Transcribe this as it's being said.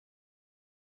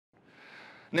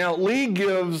Now, Lee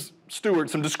gives Stuart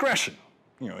some discretion,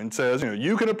 and says,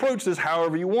 you can approach this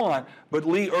however you want, but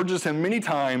Lee urges him many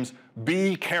times,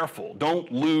 be careful,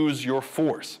 don't lose your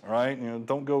force, all right?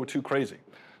 Don't go too crazy.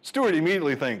 Stuart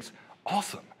immediately thinks,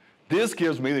 awesome, this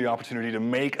gives me the opportunity to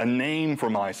make a name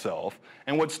for myself,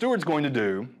 and what Stuart's going to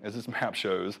do, as this map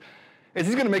shows, is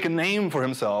he's going to make a name for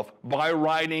himself by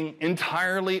riding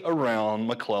entirely around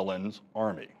McClellan's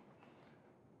army.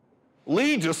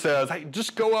 Lee just says, hey,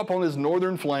 just go up on his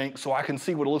northern flank so I can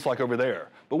see what it looks like over there.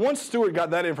 But once Stuart got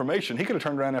that information, he could have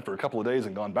turned around after a couple of days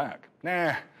and gone back.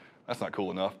 Nah, that's not cool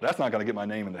enough. That's not going to get my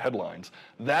name in the headlines.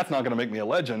 That's not going to make me a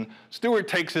legend. Stuart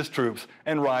takes his troops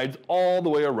and rides all the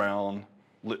way around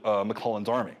McClellan's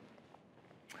army.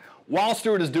 While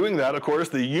Stuart is doing that, of course,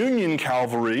 the Union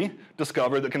cavalry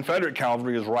discover that Confederate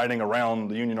cavalry is riding around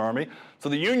the Union army. So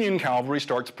the Union cavalry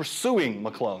starts pursuing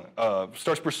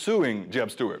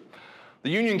Jeb Stuart. The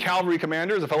Union cavalry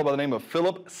commander is a fellow by the name of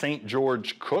Philip St.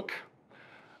 George Cooke.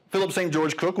 Philip St.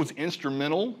 George Cooke was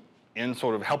instrumental in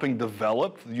sort of helping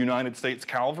develop the United States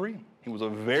cavalry. He was a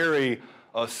very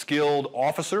skilled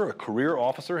officer, a career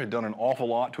officer, had done an awful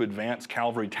lot to advance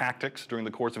cavalry tactics during the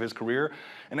course of his career,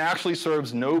 and actually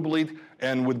serves nobly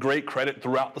and with great credit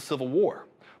throughout the Civil War.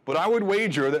 But I would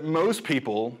wager that most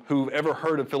people who've ever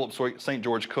heard of Philip St.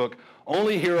 George Cooke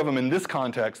only hear of him in this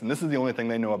context, and this is the only thing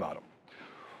they know about him.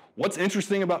 What's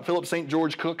interesting about Philip St.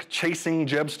 George Cooke chasing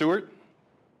Jeb Stuart?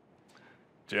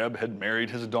 Jeb had married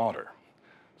his daughter.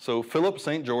 So Philip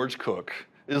St. George Cooke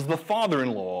is the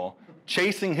father-in-law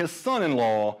chasing his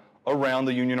son-in-law around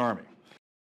the Union Army.